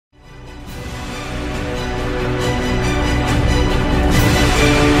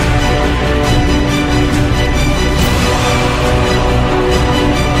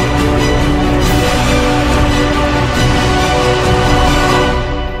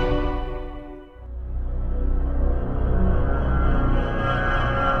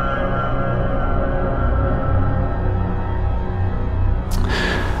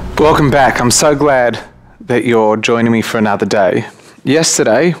Welcome back. I'm so glad that you're joining me for another day.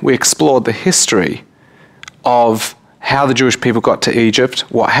 Yesterday, we explored the history of how the Jewish people got to Egypt,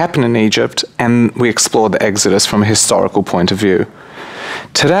 what happened in Egypt, and we explored the Exodus from a historical point of view.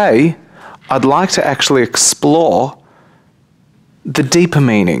 Today, I'd like to actually explore the deeper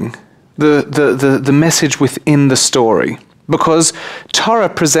meaning, the message within the story, because Torah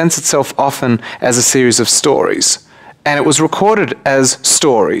presents itself often as a series of stories, and it was recorded as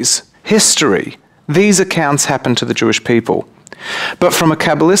stories, history. These accounts happened to the Jewish people. But from a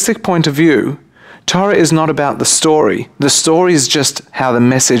Kabbalistic point of view, Torah is not about the story. The story is just how the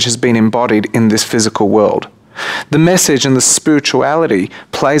message has been embodied in this physical world. The message and the spirituality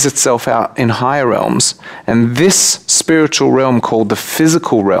plays itself out in higher realms, and this spiritual realm called the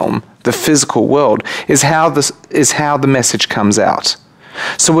physical realm, the physical world, is how the message comes out.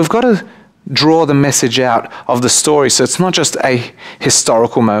 So we've got to draw the message out of the story, so it's not just a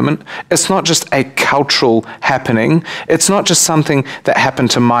historical moment, it's not just a cultural happening, it's not just something that happened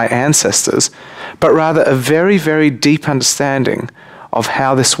to my ancestors, but rather a very, very deep understanding of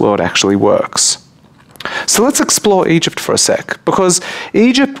how this world actually works. So let's explore Egypt for a sec, because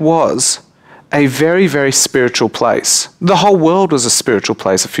Egypt was a very, very spiritual place. The whole world was a spiritual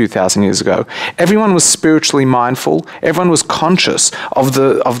place a few thousand years ago. Everyone was spiritually mindful. Everyone was conscious of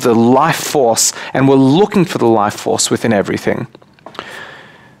the life force and were looking for the life force within everything.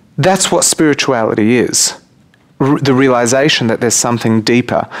 That's what spirituality is. The realization that there's something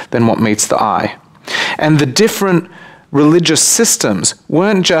deeper than what meets the eye. And the different religious systems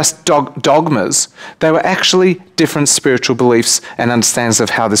weren't just dogmas, they were actually different spiritual beliefs and understandings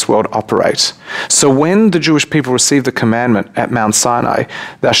of how this world operates. So when the Jewish people received the commandment at Mount Sinai,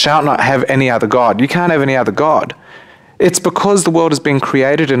 thou shalt not have any other God, you can't have any other God, it's because the world has been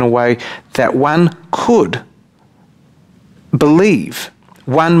created in a way that one could believe,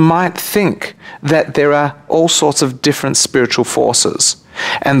 one might think that there are all sorts of different spiritual forces.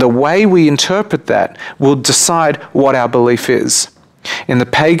 And the way we interpret that will decide what our belief is. In the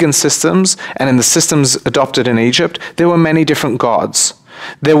pagan systems and in the systems adopted in Egypt, there were many different gods.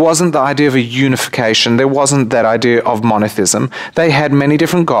 There wasn't the idea of a unification. There wasn't that idea of monotheism. They had many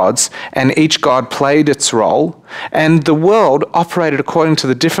different gods, and each god played its role, and the world operated according to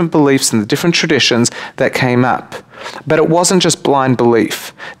the different beliefs and the different traditions that came up. But it wasn't just blind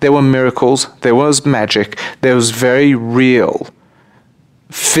belief. There were miracles, there was magic, there was very real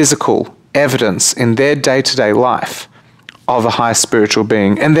physical evidence in their day-to-day life of a high spiritual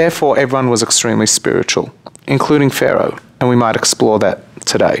being, and therefore everyone was extremely spiritual, including Pharaoh, and we might explore that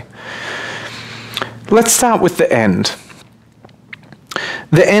today. Let's start with the end.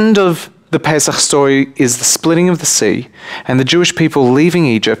 The end of the Pesach story is the splitting of the sea and the Jewish people leaving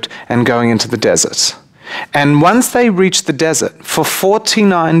Egypt and going into the desert. And once they reached the desert, for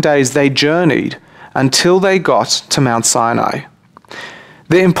 49 days they journeyed until they got to Mount Sinai.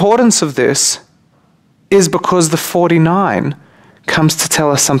 The importance of this is because the 49 comes to tell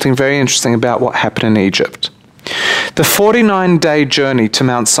us something very interesting about what happened in Egypt. The 49-day journey to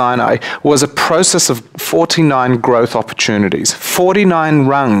Mount Sinai was a process of 49 growth opportunities, 49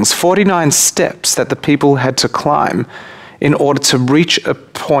 rungs, 49 steps that the people had to climb in order to reach a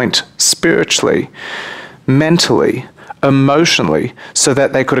point spiritually, mentally, emotionally, so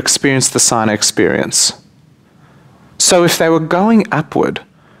that they could experience the Sinai experience. So if they were going upward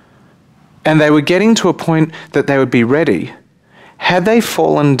and they were getting to a point that they would be ready, had they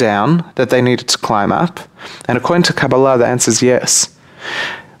fallen down that they needed to climb up? And according to Kabbalah, the answer is yes.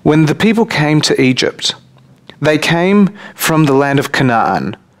 When the people came to Egypt, they came from the land of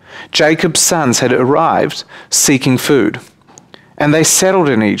Canaan. Jacob's sons had arrived seeking food, and they settled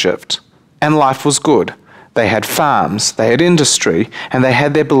in Egypt, and life was good. They had farms, they had industry, and they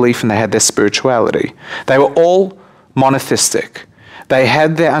had their belief and they had their spirituality. They were all monotheistic. They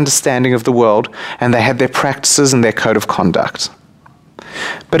had their understanding of the world, and they had their practices and their code of conduct.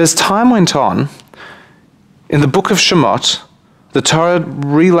 But as time went on, in the book of Shemot, the Torah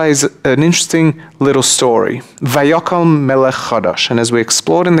relays an interesting little story. Vayokal melech chadash, and as we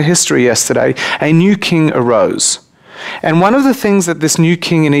explored in the history yesterday, a new king arose. And one of the things that this new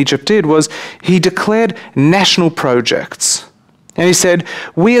king in Egypt did was he declared national projects. And he said,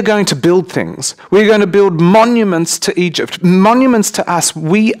 we are going to build things. We're going to build monuments to Egypt, monuments to us.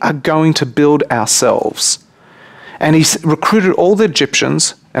 We are going to build ourselves. And he recruited all the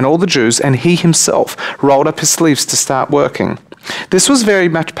Egyptians and all the Jews, and he himself rolled up his sleeves to start working. This was very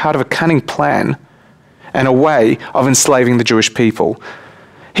much part of a cunning plan and a way of enslaving the Jewish people.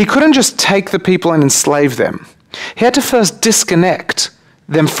 He couldn't just take the people and enslave them. He had to first disconnect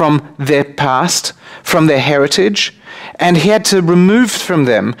them from their past, from their heritage, And he had to remove from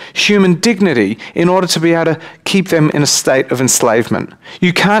them human dignity in order to be able to keep them in a state of enslavement.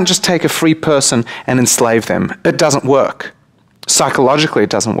 You can't just take a free person and enslave them. It doesn't work. Psychologically, it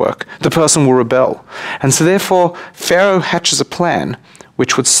doesn't work. The person will rebel. And so therefore, Pharaoh hatches a plan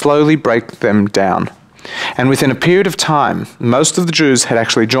which would slowly break them down. And within a period of time, most of the Jews had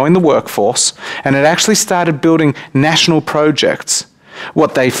actually joined the workforce and had actually started building national projects.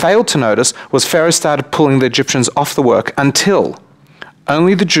 What they failed to notice was Pharaoh started pulling the Egyptians off the work until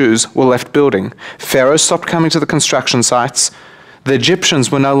only the Jews were left building. Pharaoh stopped coming to the construction sites. The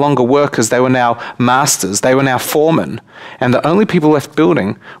Egyptians were no longer workers, they were now masters, they were now foremen. And the only people left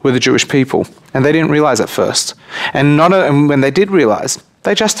building were the Jewish people. And they didn't realize at first. And when they did realize,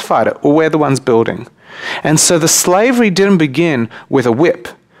 they justified it. Well, we're the ones building. And so the slavery didn't begin with a whip.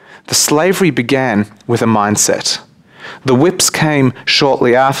 The slavery began with a mindset. The whips came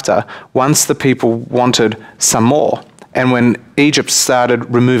shortly after, once the people wanted some more. And when Egypt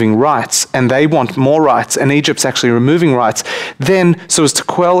started removing rights, and they want more rights, and Egypt's actually removing rights, then, so as to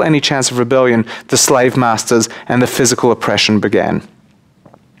quell any chance of rebellion, the slave masters and the physical oppression began.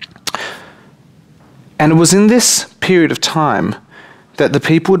 And it was in this period of time that the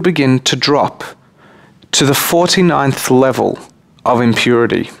people would begin to drop to the 49th level of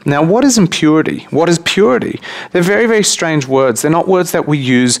impurity. Now, what is impurity? What is purity? They're very, very strange words. They're not words that we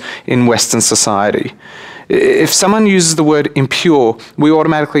use in Western society. If someone uses the word impure, we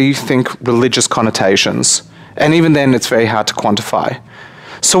automatically think religious connotations. And even then, it's very hard to quantify.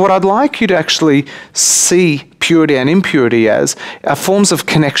 So what I'd like you to actually see purity and impurity as are forms of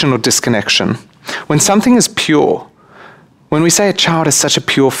connection or disconnection. When something is pure, when we say a child has such a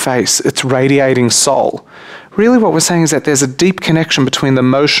pure face, it's radiating soul, really what we're saying is that there's a deep connection between the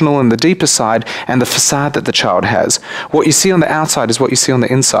emotional and the deeper side and the facade that the child has. What you see on the outside is what you see on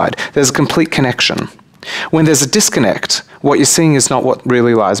the inside. There's a complete connection. When there's a disconnect, what you're seeing is not what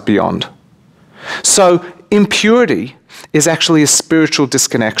really lies beyond. So impurity is actually a spiritual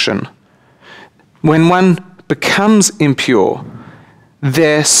disconnection. When one becomes impure,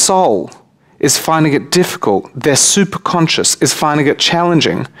 their soul is finding it difficult, their superconscious is finding it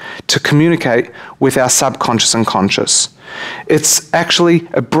challenging to communicate with our subconscious and conscious. It's actually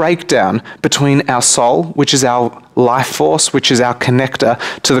a breakdown between our soul, which is our life force, which is our connector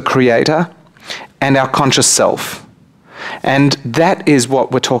to the Creator, and our conscious self. And that is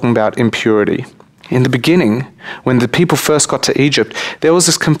what we're talking about impurity. In the beginning, when the people first got to Egypt, there was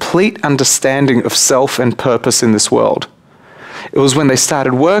this complete understanding of self and purpose in this world. It was when they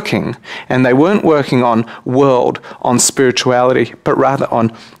started working, and they weren't working on world, on spirituality, but rather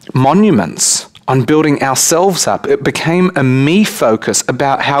on monuments, on building ourselves up. It became a me focus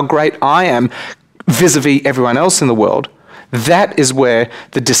about how great I am vis-a-vis everyone else in the world. That is where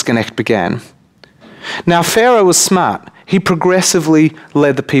the disconnect began. Now, Pharaoh was smart. He progressively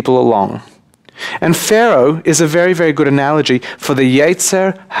led the people along. And Pharaoh is a very, very good analogy for the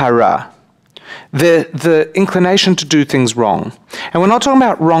Yetzer Hara, the inclination to do things wrong. And we're not talking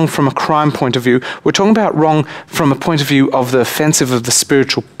about wrong from a crime point of view. We're talking about wrong from a point of view of the offensive of the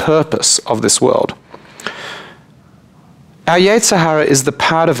spiritual purpose of this world. Our Yetzer Hara is the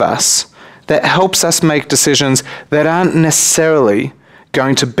part of us that helps us make decisions that aren't necessarily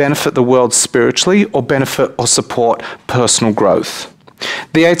going to benefit the world spiritually or benefit or support personal growth.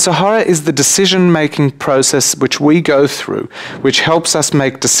 The Yetzer Hara is the decision-making process which we go through, which helps us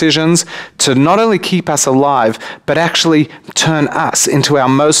make decisions to not only keep us alive, but actually turn us into our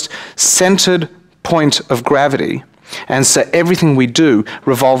most centered point of gravity. And so everything we do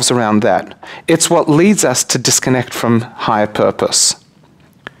revolves around that. It's what leads us to disconnect from higher purpose.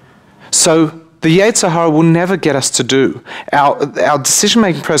 So the Yetzer Hara will never get us to do. Our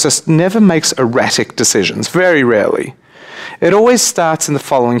decision-making process never makes erratic decisions, very rarely. It always starts in the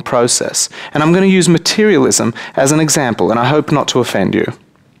following process, and I'm going to use materialism as an example, and I hope not to offend you.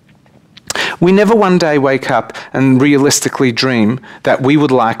 We never one day wake up and realistically dream that we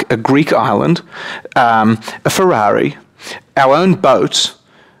would like a Greek island, a Ferrari, our own boat.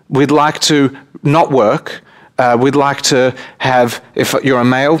 We'd like to not work. We'd like to have, if you're a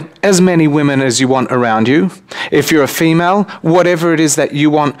male, as many women as you want around you. If you're a female, whatever it is that you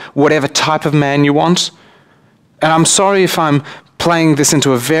want, whatever type of man you want. And I'm sorry if I'm playing this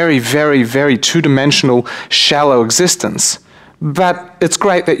into a very, very, very two-dimensional, shallow existence. But it's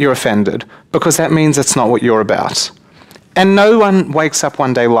great that you're offended, because that means it's not what you're about. And no one wakes up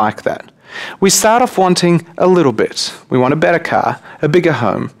one day like that. We start off wanting a little bit. We want a better car, a bigger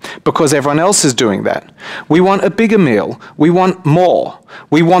home, because everyone else is doing that. We want a bigger meal. We want more.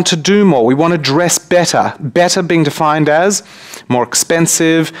 We want to do more. We want to dress better. Better being defined as more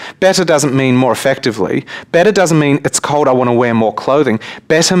expensive. Better doesn't mean more effectively. Better doesn't mean it's cold, I want to wear more clothing.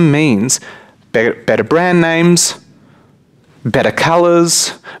 Better means better brand names, better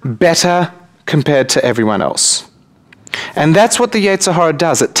colors, better compared to everyone else. And that's what the Yetzer Hara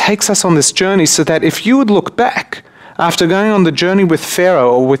does. It takes us on this journey so that if you would look back, after going on the journey with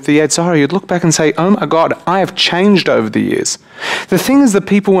Pharaoh or with the Yetzer Hara, you'd look back and say, oh my God, I have changed over the years. The thing is that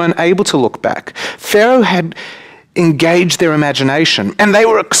people weren't able to look back. Pharaoh had engaged their imagination, and they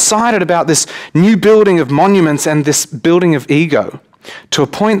were excited about this new building of monuments and this building of ego, to a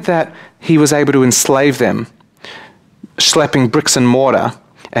point that he was able to enslave them, schlepping bricks and mortar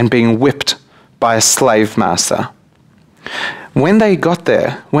and being whipped by a slave master. When they got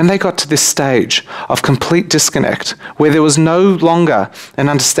there, when they got to this stage of complete disconnect, where there was no longer an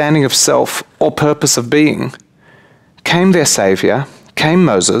understanding of self or purpose of being, came their Savior, came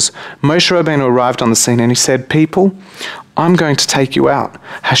Moses. Moshe Rabbeinu arrived on the scene and he said, people, I'm going to take you out.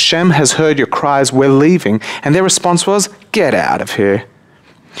 Hashem has heard your cries, we're leaving. And their response was, get out of here.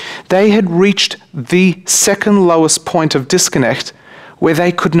 They had reached the second lowest point of disconnect where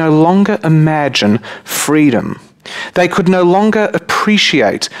they could no longer imagine freedom. They could no longer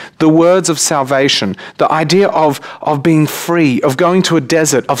appreciate the words of salvation, the idea of being free, of going to a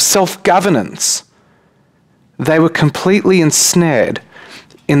desert, of self-governance. They were completely ensnared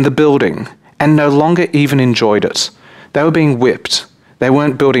in the building and no longer even enjoyed it. They were being whipped. They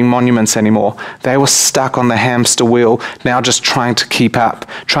weren't building monuments anymore. They were stuck on the hamster wheel, now just trying to keep up,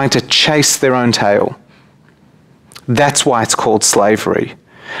 trying to chase their own tail. That's why it's called slavery,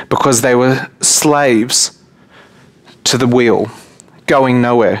 because they were slaves to the wheel, going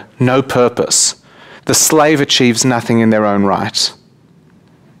nowhere, no purpose. The slave achieves nothing in their own right.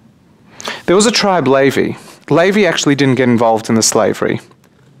 There was a tribe, Levi. Levi actually didn't get involved in the slavery.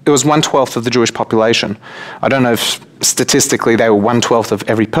 It was 1/12 of the Jewish population. I don't know if statistically they were 1/12 of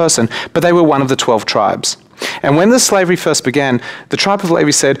every person, but they were one of the 12 tribes. And when the slavery first began, the tribe of Levi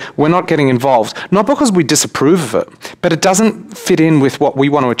said, we're not getting involved, not because we disapprove of it, but it doesn't fit in with what we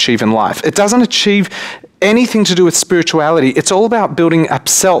want to achieve in life. It doesn't achieve anything to do with spirituality. It's all about building up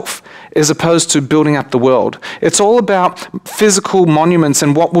self as opposed to building up the world. It's all about physical monuments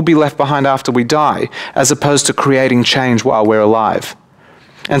and what will be left behind after we die, as opposed to creating change while we're alive.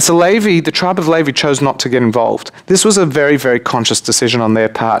 And so Levi, the tribe of Levi, chose not to get involved. This was a very, very conscious decision on their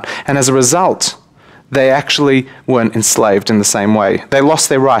part. And as a result, they actually weren't enslaved in the same way. They lost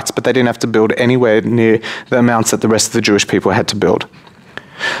their rights, but they didn't have to build anywhere near the amounts that the rest of the Jewish people had to build.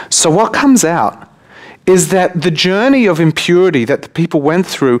 So what comes out is that the journey of impurity that the people went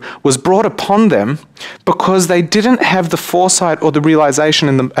through was brought upon them because they didn't have the foresight or the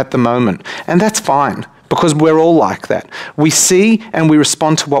realization at the moment. And that's fine, because we're all like that. We see and we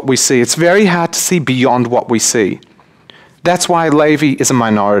respond to what we see. It's very hard to see beyond what we see. That's why Levi is a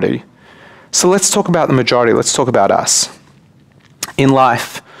minority. So let's talk about the majority. Let's talk about us. In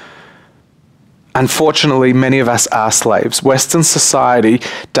life, unfortunately, many of us are slaves. Western society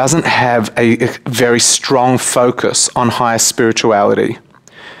doesn't have a very strong focus on higher spirituality.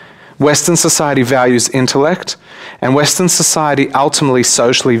 Western society values intellect, and Western society ultimately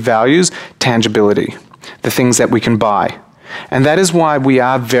socially values tangibility, the things that we can buy. And that is why we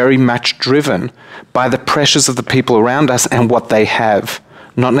are very much driven by the pressures of the people around us and what they have,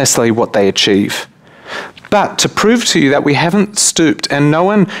 not necessarily what they achieve. But to prove to you that we haven't stooped and no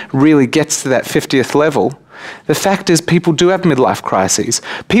one really gets to that 50th level, the fact is people do have midlife crises.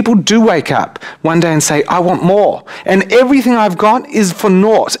 People do wake up one day and say, I want more. And everything I've got is for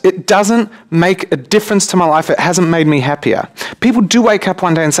naught. It doesn't make a difference to my life. It hasn't made me happier. People do wake up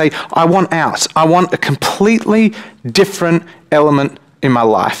one day and say, I want out. I want a completely different element in my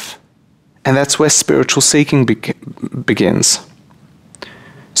life. And that's where spiritual seeking begins.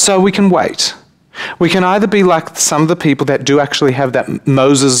 So we can wait. We can either be like some of the people that do actually have that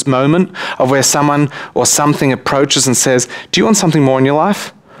Moses moment of where someone or something approaches and says, do you want something more in your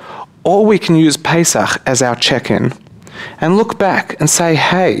life? Or we can use Pesach as our check-in and look back and say,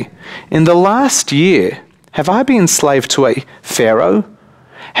 hey, in the last year, have I been enslaved to a Pharaoh?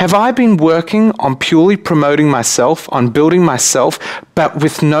 Have I been working on purely promoting myself, on building myself, but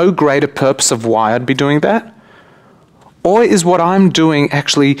with no greater purpose of why I'd be doing that? Or is what I'm doing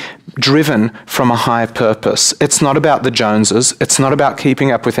actually driven from a higher purpose? It's not about the Joneses, it's not about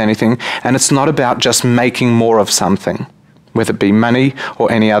keeping up with anything, and it's not about just making more of something, whether it be money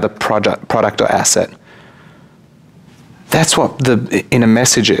or any other product or asset. That's what the inner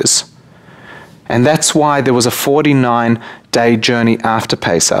message is. And that's why there was a 49-day journey after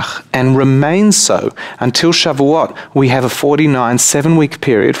Pesach, and remains so until Shavuot. We have a 7-week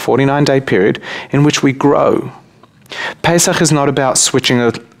period, 49-day period, in which we grow. Pesach is not about switching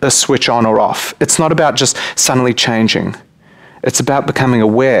a switch on or off. It's not about just suddenly changing. It's about becoming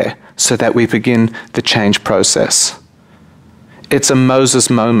aware so that we begin the change process. It's a Moses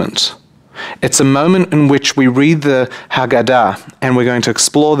moment. It's a moment in which we read the Haggadah, and we're going to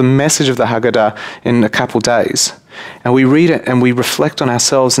explore the message of the Haggadah in a couple days. And we read it and we reflect on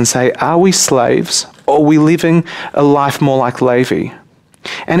ourselves and say, are we slaves, or are we living a life more like Levi?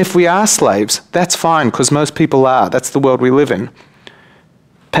 And if we are slaves, that's fine, because most people are. That's the world we live in.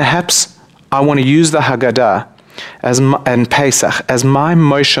 Perhaps I want to use the Haggadah and Pesach as my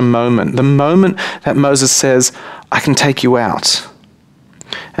Moshe moment, the moment that Moses says, I can take you out.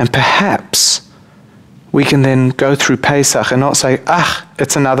 And perhaps we can then go through Pesach and not say,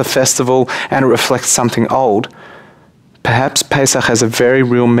 it's another festival and it reflects something old. Perhaps Pesach has a very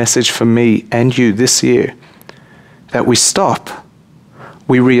real message for me and you this year, that we stop,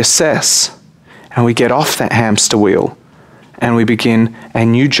 we reassess, and we get off that hamster wheel, and we begin a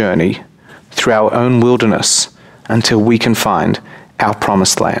new journey through our own wilderness until we can find our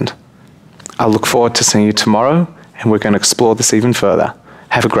promised land. I look forward to seeing you tomorrow, and we're going to explore this even further.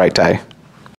 Have a great day.